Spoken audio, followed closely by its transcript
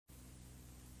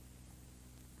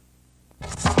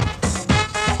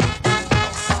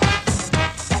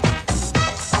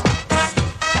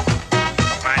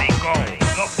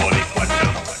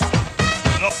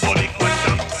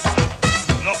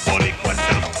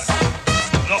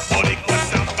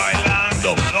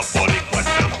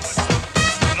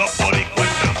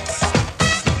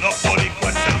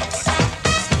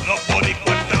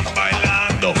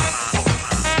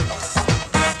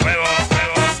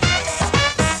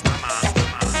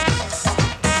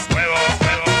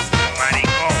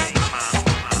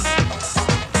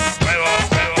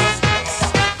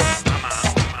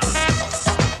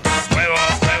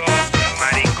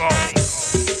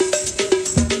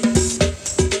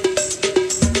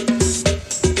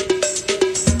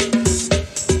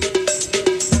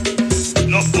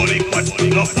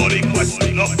Los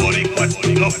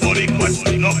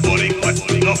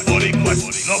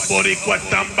boricuas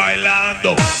están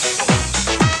bailando.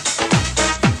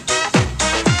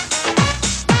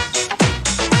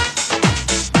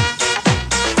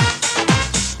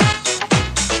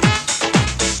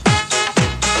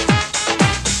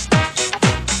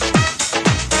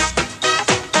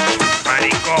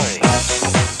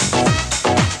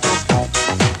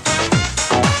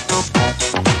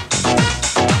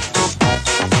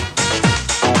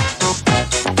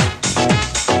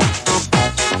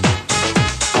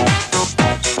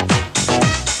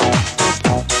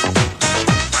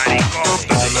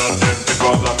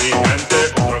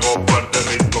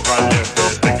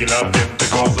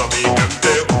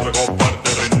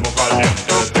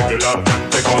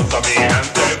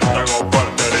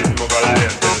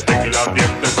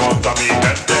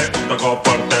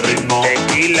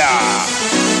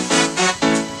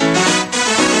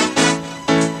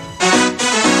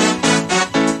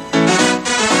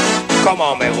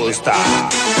 Como me gusta.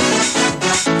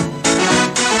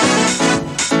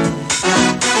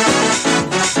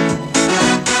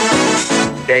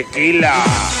 Tequila.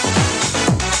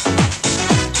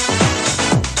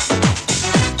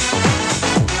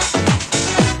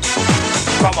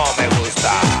 Como me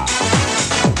gusta.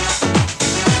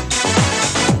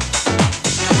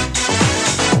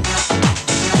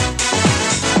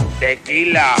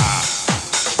 Tequila.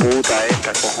 Puta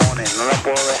esta, cojones, no la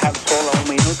puedo dejar sola un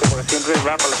minuto porque siempre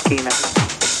va por la esquina.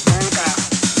 Puta,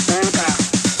 puta.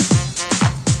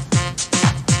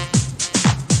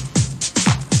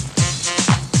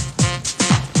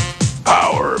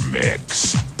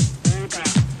 Powermix. Puta,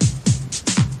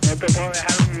 no te puedo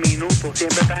dejar un minuto,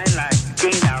 siempre estás en la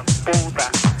esquina,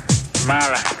 puta.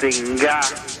 Mala, cingada.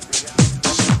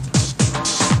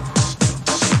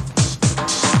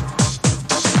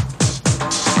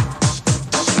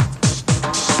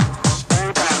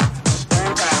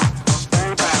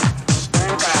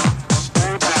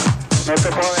 No te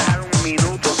puedo dejar un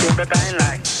minuto, siempre estás en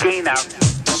la esquina.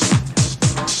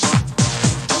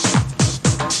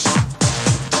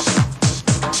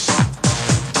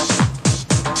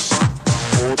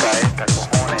 Puta esta,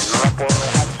 cojones, no la puedo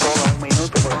dejar sola un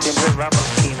minuto porque siempre va por la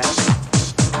esquina.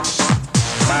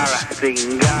 Mala,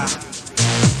 cingada.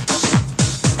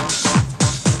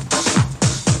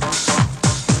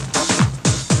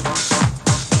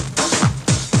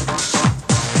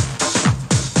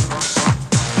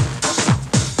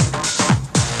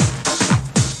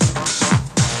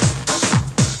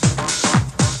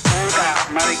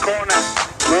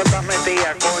 No estás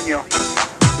metida, coño.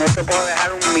 No te puedo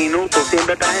dejar un minuto,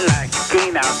 siempre estás en la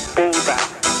esquina, puta.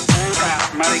 Puta,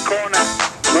 maricona,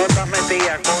 no estás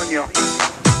metida, coño.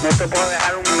 No te puedo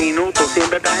dejar un minuto,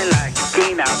 siempre estás en la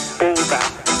esquina, puta.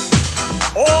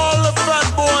 All the fat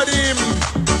boy him,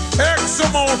 X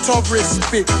amount of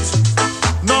respect.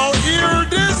 Now hear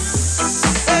this.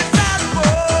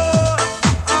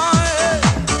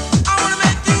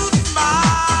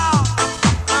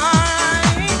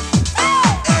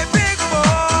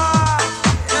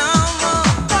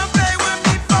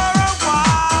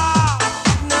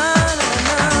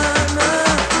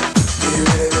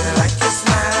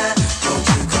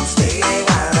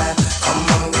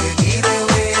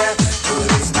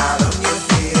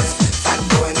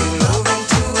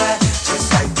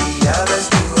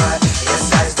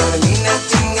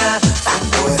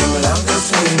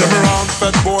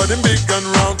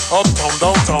 Uptown,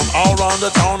 downtown, all around the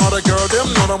town. All the girl, them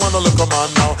know they wanna look a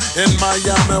man now. In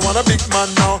Miami, want a big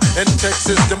man now. In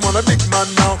Texas, them want a big man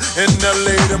now. In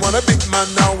LA, they want a big man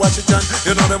now. Washington,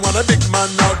 you know they want a big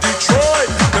man now. Detroit,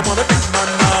 they want a big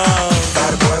man now.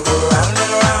 Bad boy, go round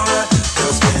and round.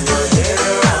 Don't spin your head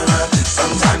around.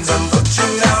 Sometimes I'm put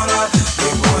you down.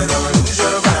 Big boy, don't lose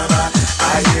your grammar.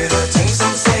 I hear the things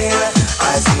some say.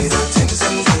 I see the things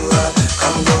some do.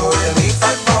 Come go with me,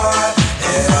 fat boy.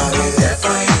 And I'll be there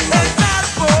for you.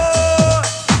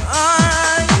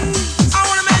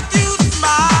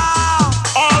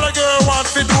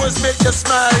 Make you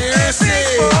smile, you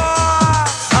see.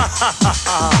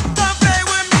 Don't play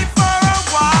with me for a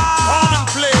while. Come and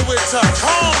play with her.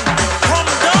 Come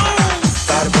down.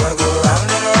 Bad boy, go round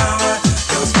and round.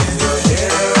 Don't spin your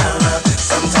head around.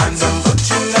 Sometimes I'm put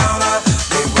you down.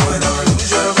 Big boy, don't lose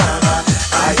your grammar.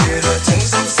 I hear the things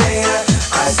some say.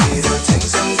 I see the things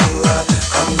some do.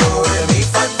 Come go with me,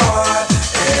 fat boy.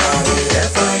 And I'll be there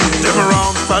for you. Them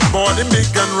around, fat boy, them big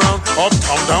and round.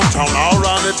 Uptown, downtown, all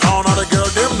around the town. All the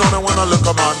girls, them know they wanna look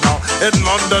 'em on now. In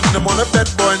London, they want a fat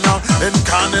boy now. In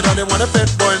Canada, they want a fat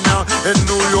boy now. In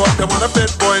New York, they want a fat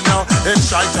boy now. In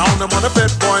Chi-Town, they want a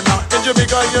fat boy now. In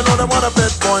Jamaica, you know they want a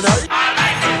fat boy now. I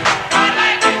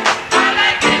like it.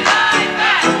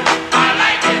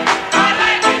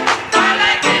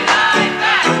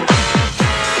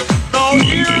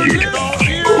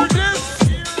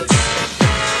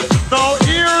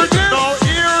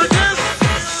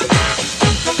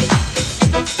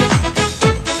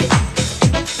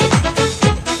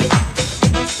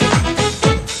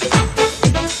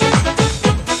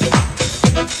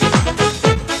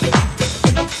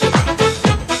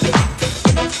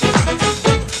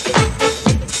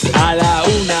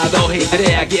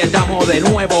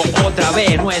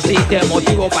 café, no existe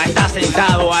motivo para estar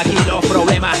sentado. Aquí los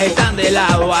problemas están de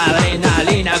lado.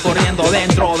 Adrenalina corriendo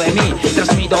dentro de mí,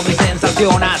 transmito mi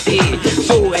sensación a ti.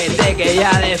 Súbete que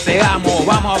ya despegamos,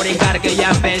 vamos a brincar que ya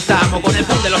empezamos con el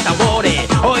pum de los tambores.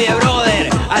 Oye brother,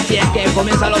 así es que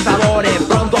comienzan los sabores.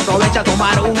 Pronto aprovecha a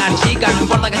tomar una chica, no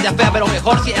importa que sea fea pero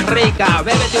mejor si es rica.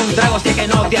 Bébete un trago si es que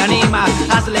no te animas,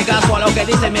 hazle caso a lo que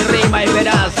dice mi rima y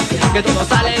verás que todo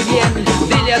sale bien.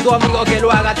 Dile a tu amigo que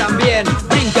lo haga también.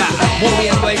 Brinca,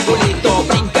 moviendo el culito,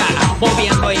 brinca,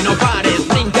 moviendo y no pares,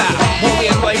 brinca,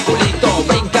 moviendo el culito,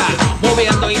 brinca,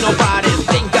 moviendo y no pares,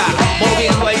 brinca,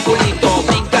 moviendo el culito,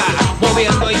 brinca,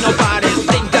 moviendo y no pares,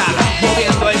 brinca,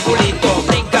 moviendo el culito,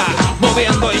 brinca,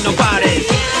 moviendo y no pares.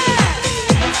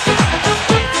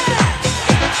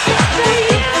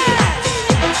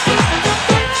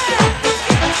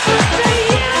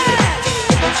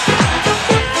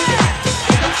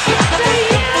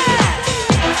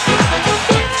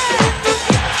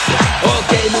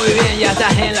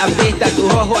 Estás en la pista,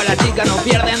 tus ojos a la chica no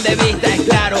pierden de vista, es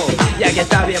claro, ya que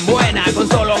está bien buena, con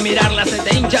solo mirarla se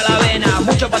te hincha la vena,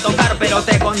 mucho para tocar pero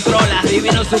te controlas,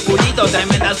 divino su culito,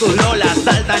 tremenda sus lolas,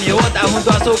 saltan y botan junto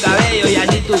a su cabello y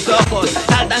allí tus ojos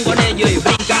saltan con ello y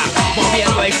brinca,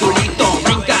 moviendo el culito,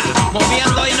 brinca,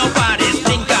 moviendo y no pares,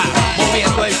 brinca,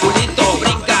 moviendo el culito,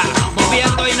 brinca,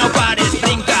 moviendo y no pares,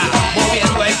 brinca,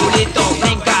 moviendo el culito,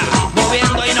 brinca,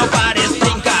 moviendo y no pares,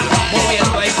 brinca,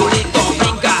 moviendo el culito,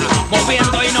 brinca,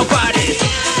 moviendo y no pares.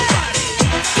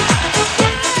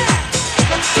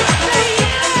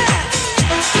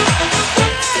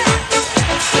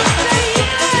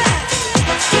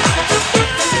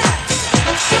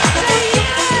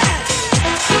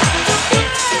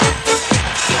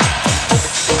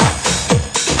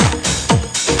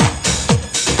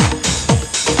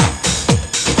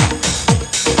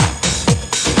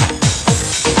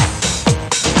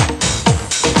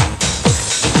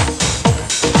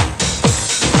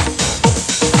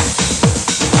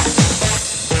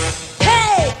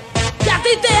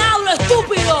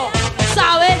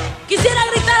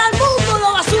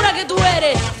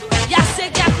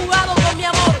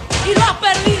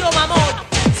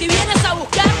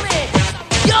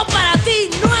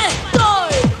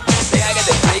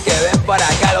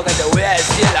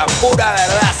 Pura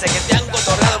verdad, sé que te han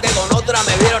cotorreado que con otra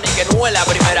me vieron y que no es la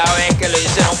primera vez que lo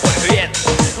hicieron, pues bien.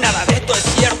 Nada de esto es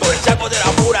cierto, el chaco de la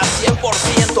pura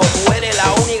 100%. Tú eres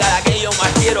la única de la que yo más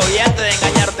quiero y antes de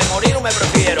engañarte morir me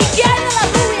prefiero. ¿Y quién es la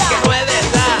rubia? Que no es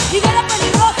verdad. ¿Y de la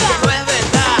pelirroja? Que no es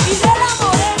verdad. ¿Y de la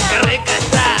morena? Que rica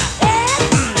está.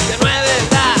 Que no es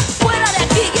verdad. Fuera de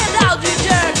aquí, get out,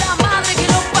 teacher. La madre que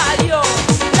lo parió.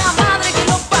 La madre que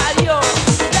lo parió.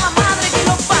 La madre que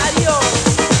lo parió.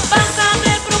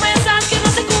 Pásame promesas que no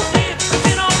sé cumplir.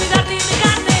 Prefiero olvidarte y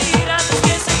dejarte ir antes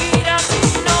que seguir así.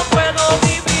 No puedo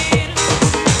vivir.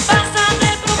 Pásame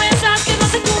promesas que no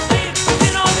sé cumplir.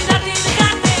 Prefiero olvidarte y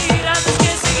dejarte ir antes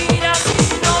que seguir así.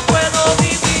 No puedo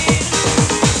vivir.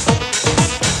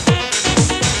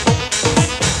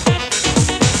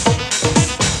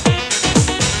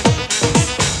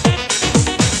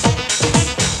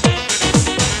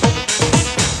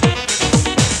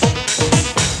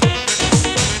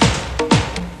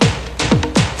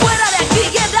 Fuera de aquí,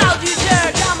 get out,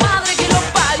 teacher. La madre que lo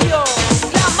parió.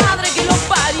 La madre que lo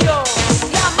parió.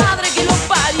 La madre que lo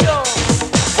parió.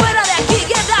 Fuera de aquí,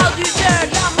 get out, teacher.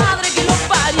 La madre que lo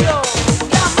parió.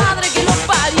 La madre que lo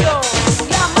parió.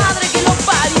 La madre que lo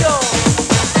parió.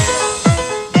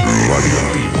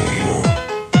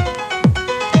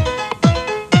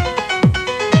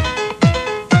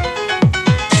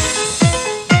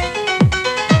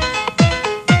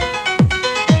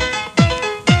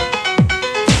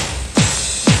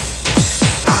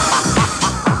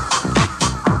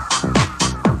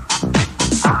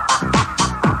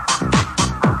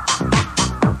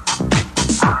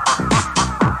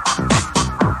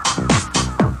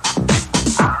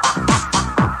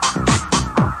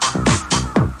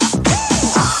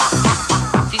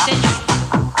 Sí, señor.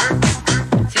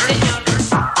 Sí, señor. Sí,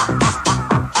 señor.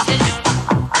 Sí, señor.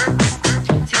 Sí,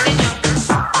 señor.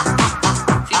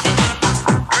 Sí, señor.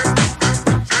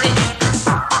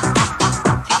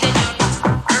 Sí, señor.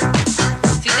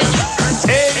 Sí, señor.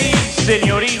 Hey,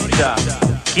 señorita,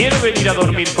 ¿quiere venir a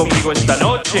dormir conmigo esta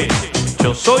noche?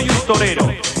 Yo soy un torero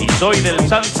y soy del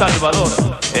San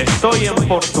Salvador. Estoy en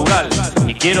Portugal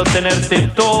y quiero tenerte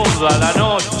toda la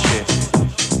noche.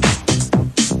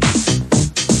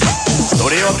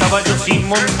 Toreo a caballo sin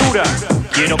montura,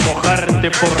 quiero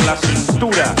mojarte por la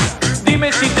cintura.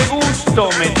 Dime si te gusto,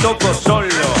 me toco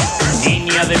solo.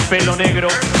 Niña de pelo negro,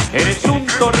 eres un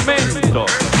tormento.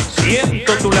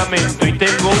 Siento tu lamento y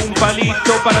tengo un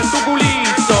palito para tu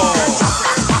culito.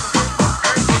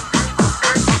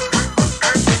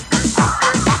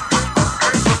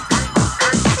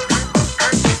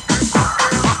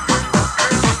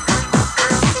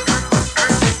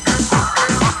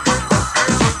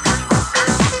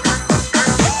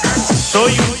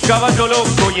 Soy un caballo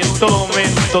loco y en todo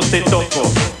momento te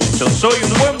toco. Yo soy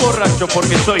un buen borracho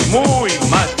porque soy muy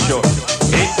macho.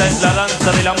 Esta es la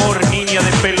danza del amor, niña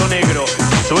de pelo negro,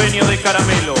 sueño de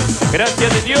caramelo.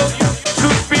 Gracias de Dios,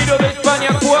 suspiro de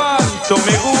España, cuánto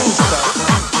me gusta.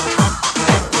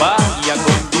 Vaya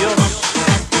con Dios.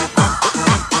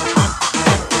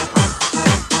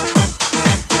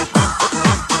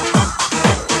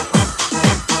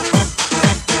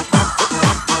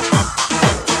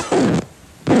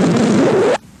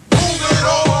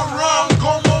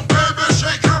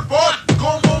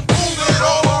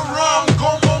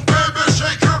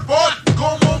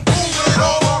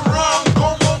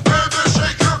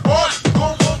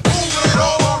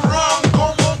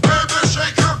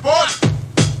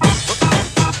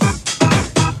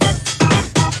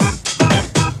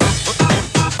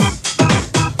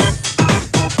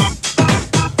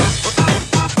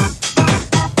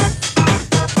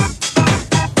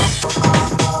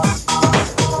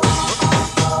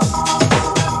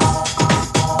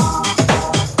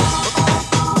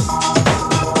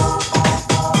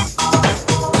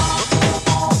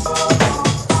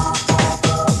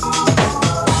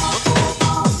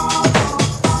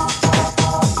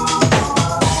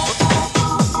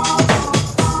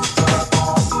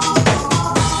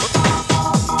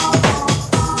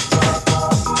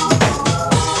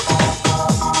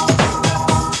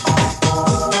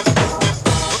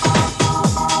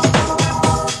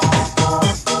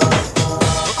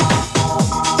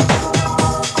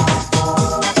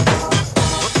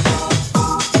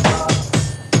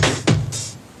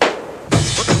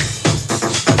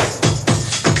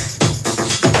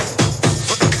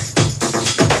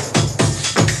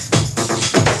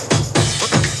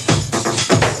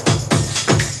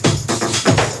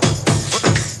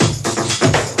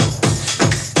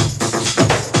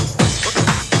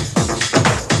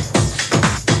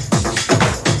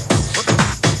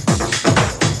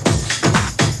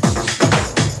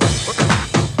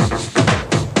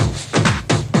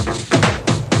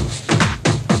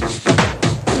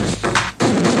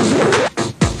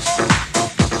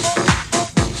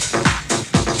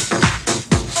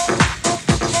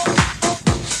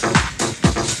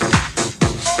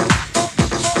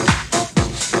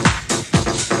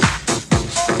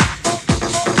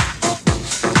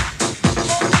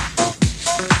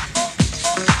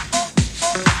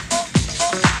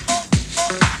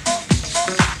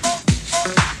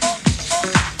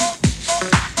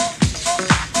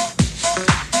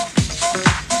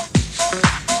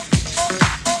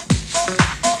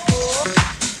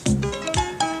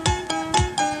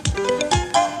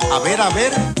 A ver, a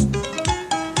ver.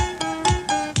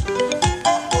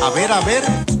 A ver, a ver.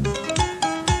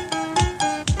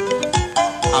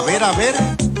 A ver, a ver.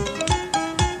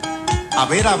 A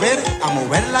ver, a ver. A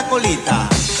mover la colita.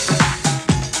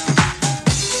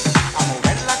 A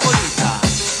mover la colita.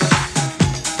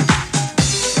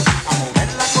 A mover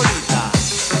la colita.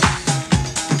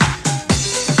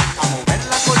 A mover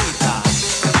la colita.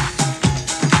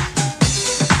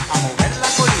 A mover la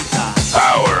colita.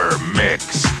 Powermix.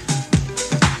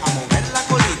 A mover la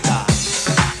colita.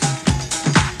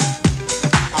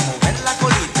 A mover la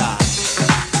colita.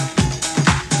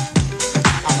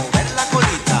 A mover la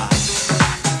colita.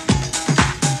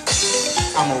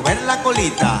 A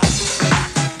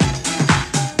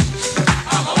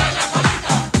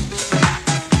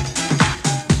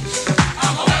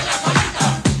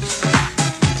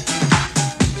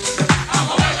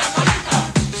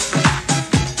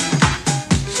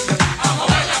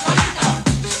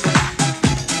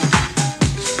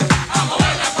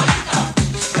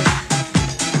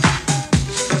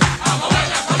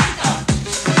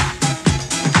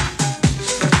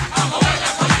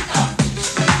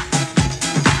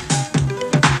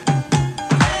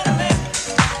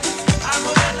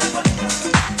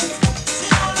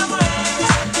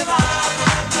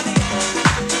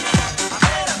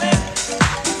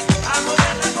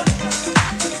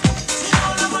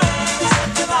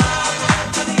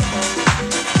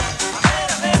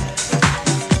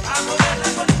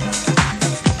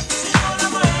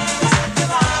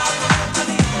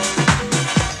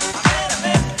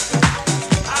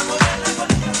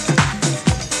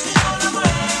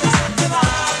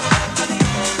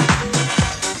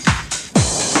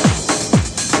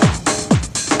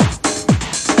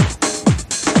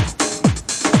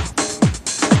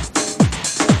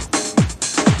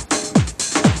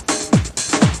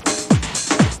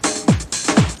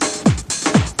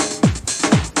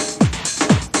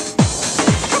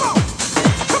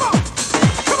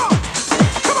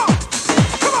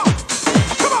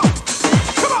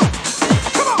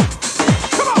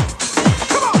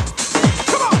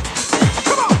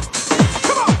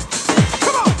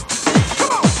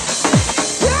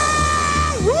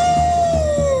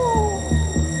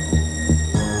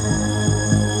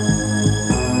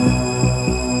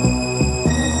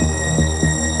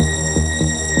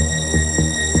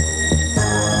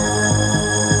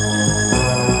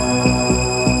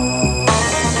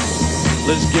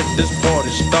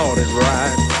started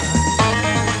right.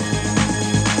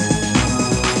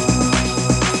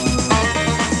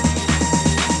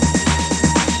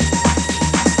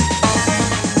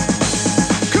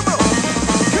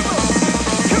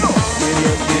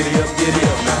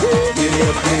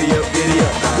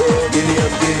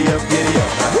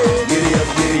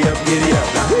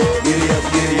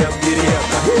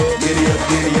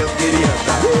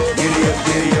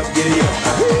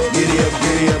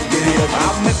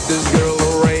 I met this girl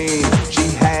Lorraine. She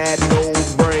had no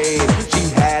brain. She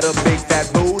had a big fat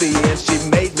booty and she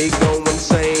made me go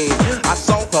insane. I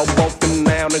saw her walking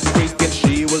down the street and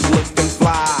she was looking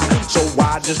fly. So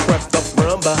I just crept up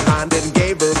from behind and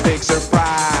gave her a big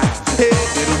surprise. Hey,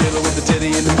 little little with the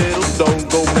titty in the middle. Don't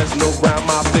go messing around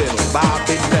my fiddle. Bye,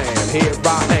 big damn, here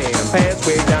I am. Pants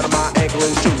way down to my ankle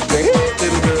and shoes. Hey,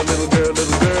 little girl, little girl,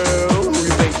 little girl. Who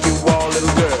you think you are,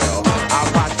 little girl? I'll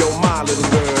rock your my little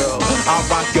girl. I'll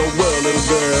rock your world, little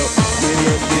girl. Giddy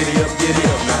up, giddy up, giddy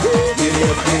up now. Giddy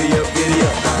up, giddy up, giddy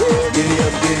up now. Giddy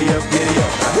up, giddy up, giddy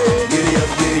up now. Giddy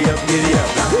up, giddy up, giddy up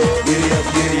now. Giddy up,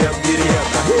 giddy up, giddy up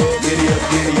now. Giddy up,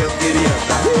 giddy up, giddy up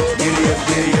now. Giddy up,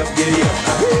 giddy up, giddy up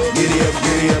now. Giddy up,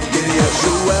 giddy up, giddy up.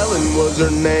 Sue Ellen was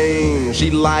her name. She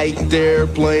liked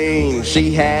airplanes.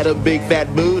 She had a big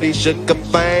fat booty, shook a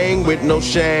thing with no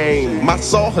shame. I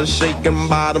saw her shaking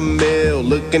by the mill,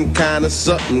 looking kinda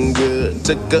something good.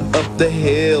 Took her up the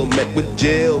hill, met with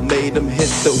Jill, made them hit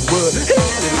the wood. Hey,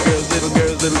 little girls, little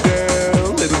girls, little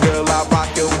girl, little girl, I rock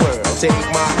your world. Take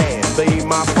my hand, be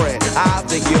my friend. I'll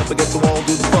take you up against the wall,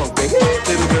 do the funk thing. Hey,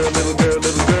 little girl, little girl,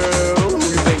 little girl, who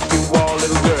you think you are,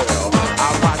 little girl?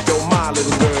 I'll rock your my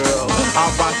little girl.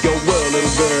 I'll rock your world,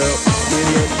 little girl.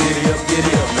 Giddy up, giddy up,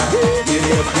 giddy up now.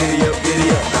 Giddy up, giddy up,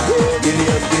 giddy up now. Giddy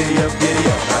up, giddy up, giddy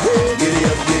up now. Giddy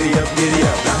up, giddy up, giddy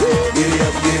up now. Giddy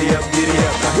up, giddy up, giddy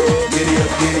up now. Giddy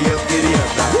up, giddy up, giddy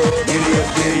up now. Giddy up,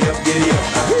 giddy up, giddy up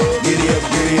now. Giddy up,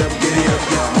 giddy up, giddy up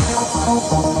now.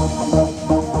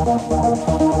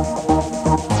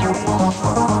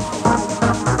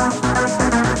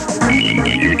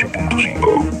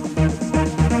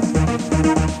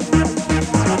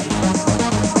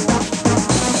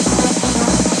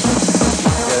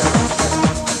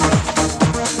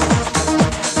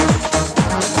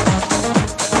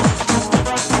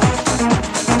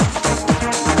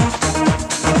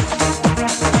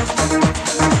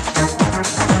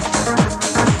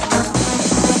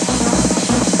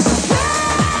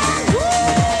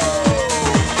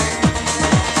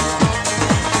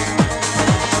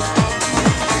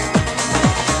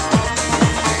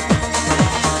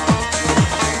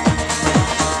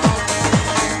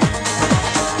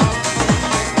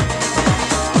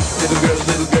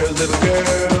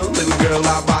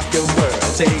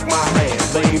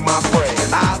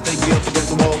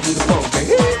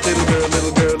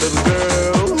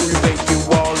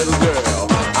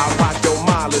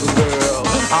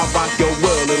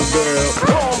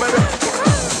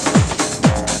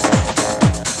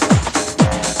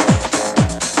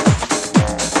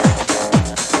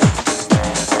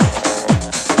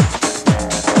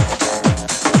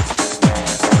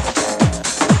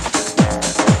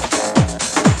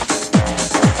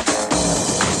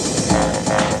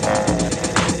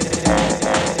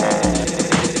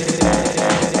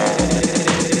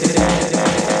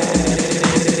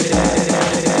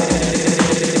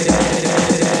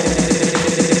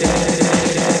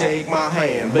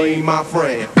 Be my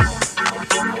friend.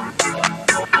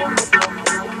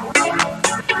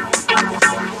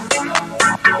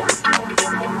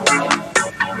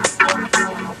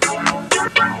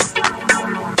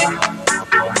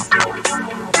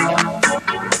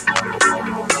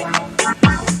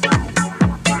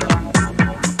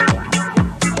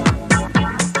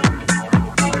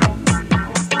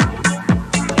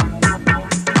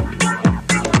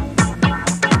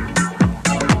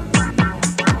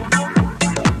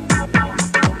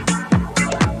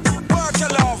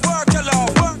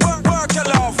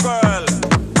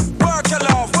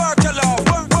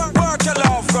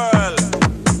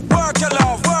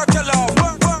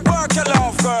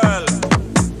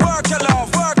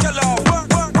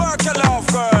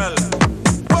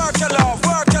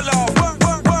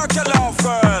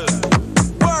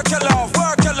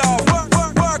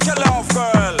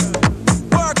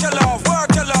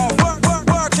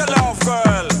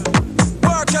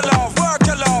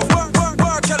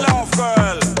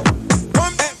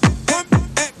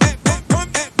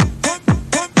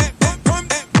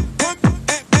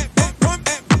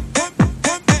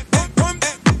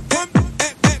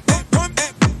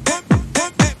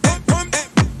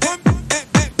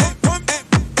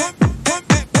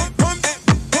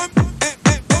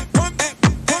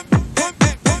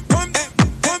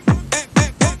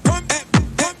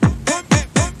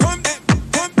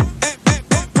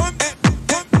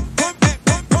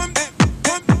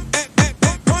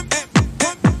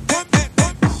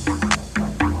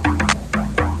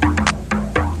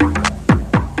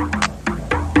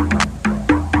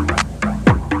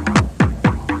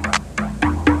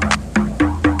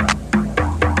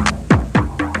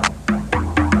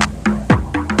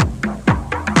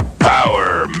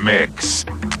 Mix.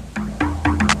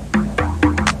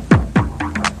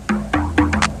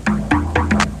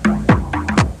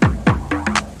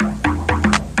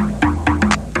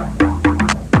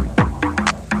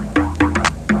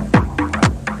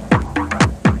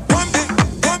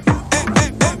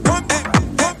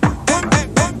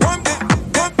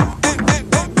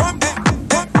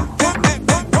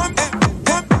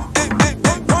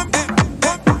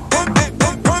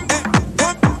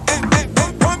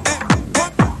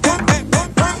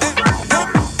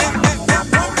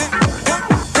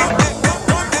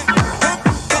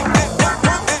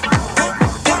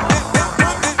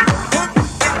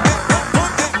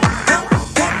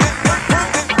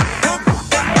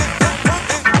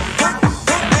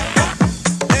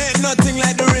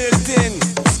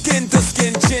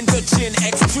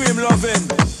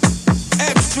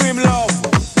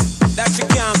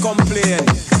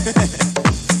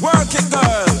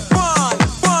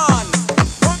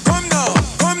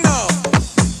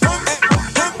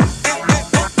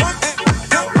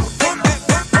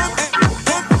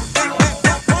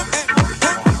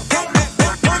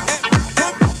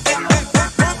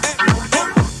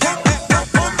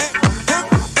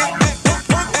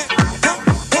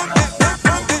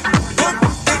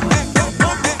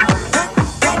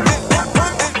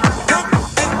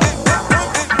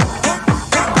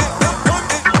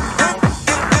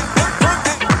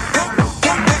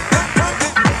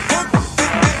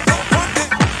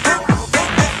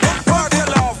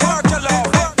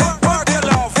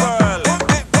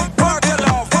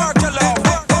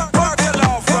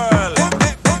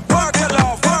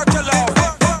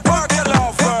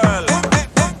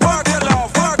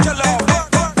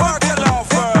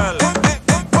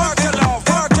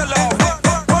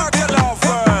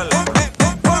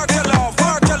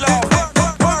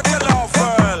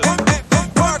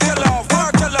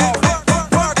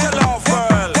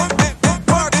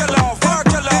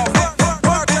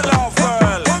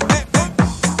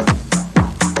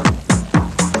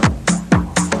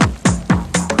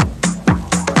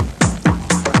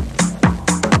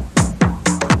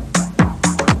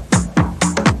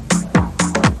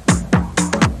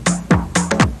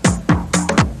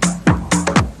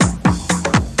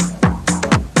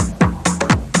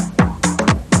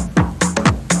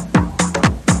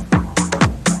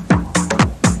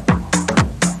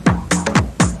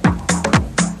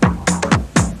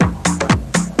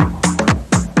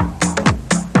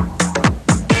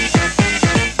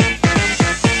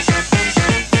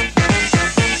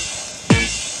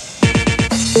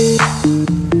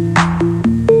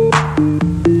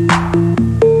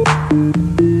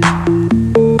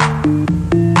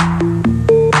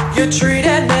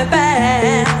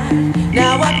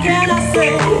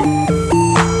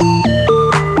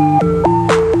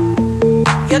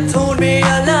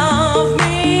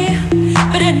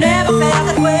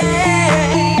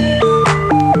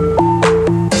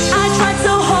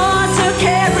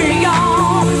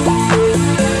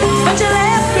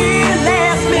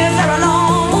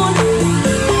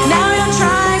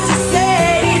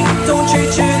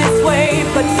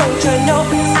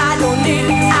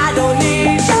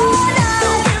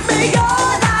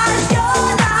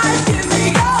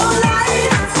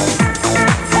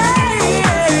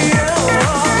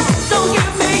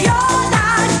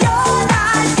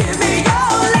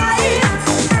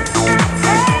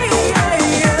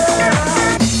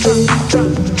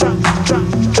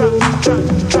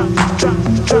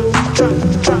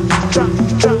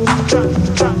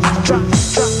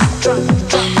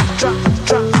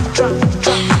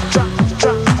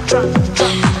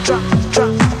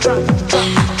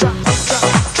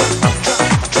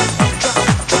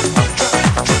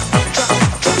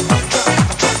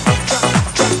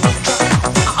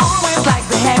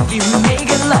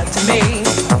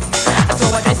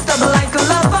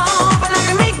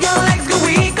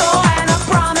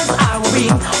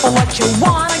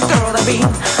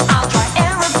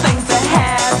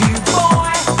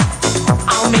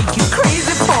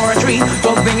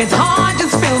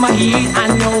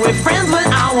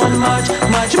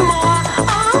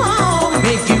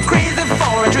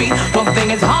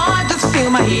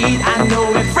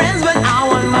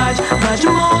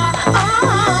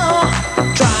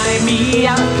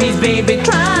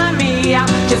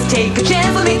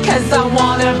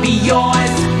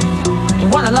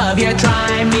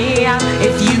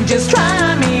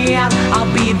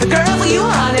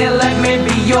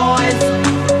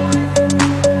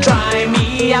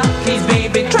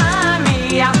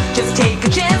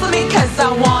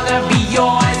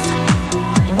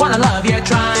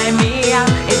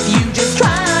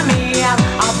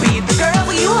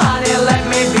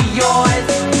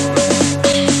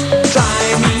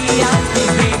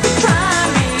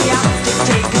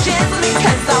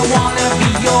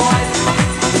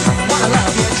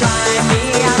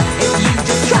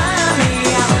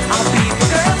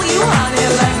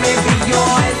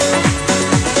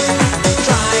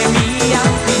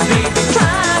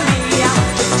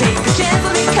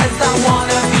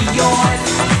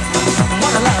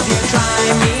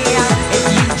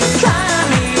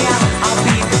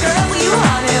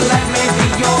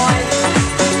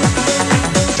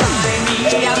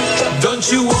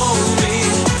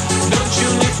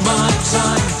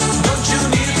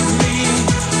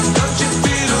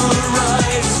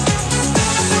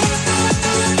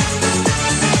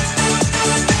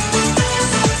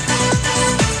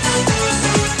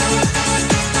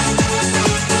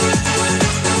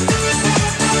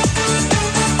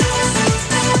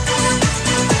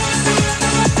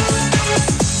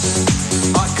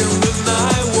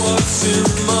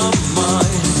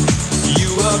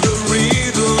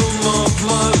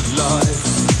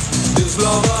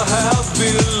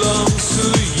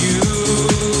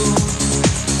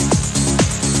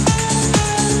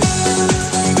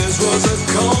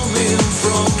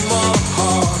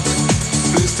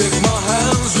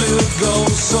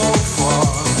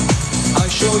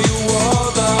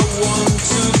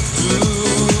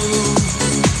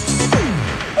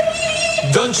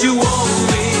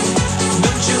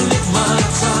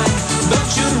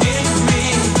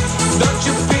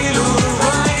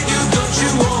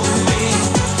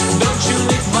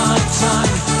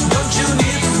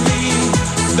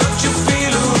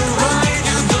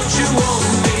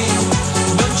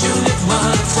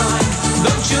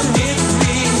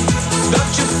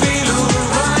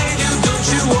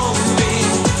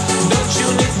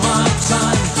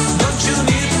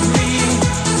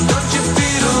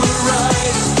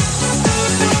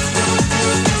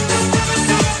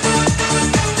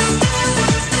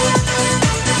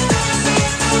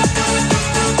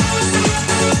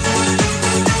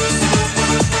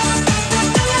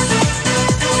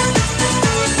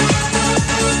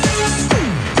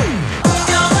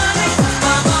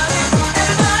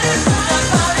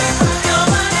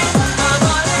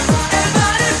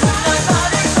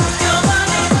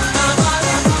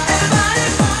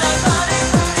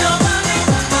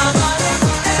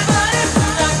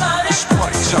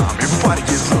 time, everybody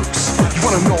gets loose. You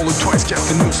wanna know it twice, get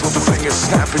the news, let the fingers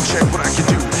snap and check what I can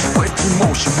do. Let the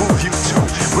emotion move you too.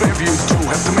 Whatever you do,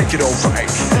 have to make it alright.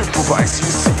 Improvise, you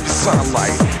see the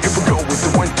sunlight. Here we go with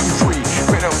the 1, 2, 3.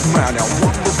 Right up the mind, now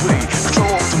what will be?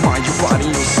 Control of the mind, your body,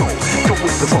 your soul. Go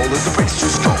with the flow, let the bass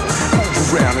just go.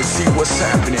 Move around and see what's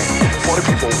happening. For the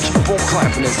people, keep on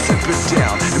clapping and slip it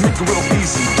down. And make it real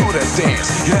easy, do that dance.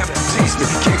 You have to tease me,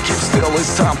 can't keep still,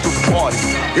 it's time to party.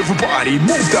 Everybody,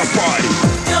 move that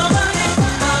body.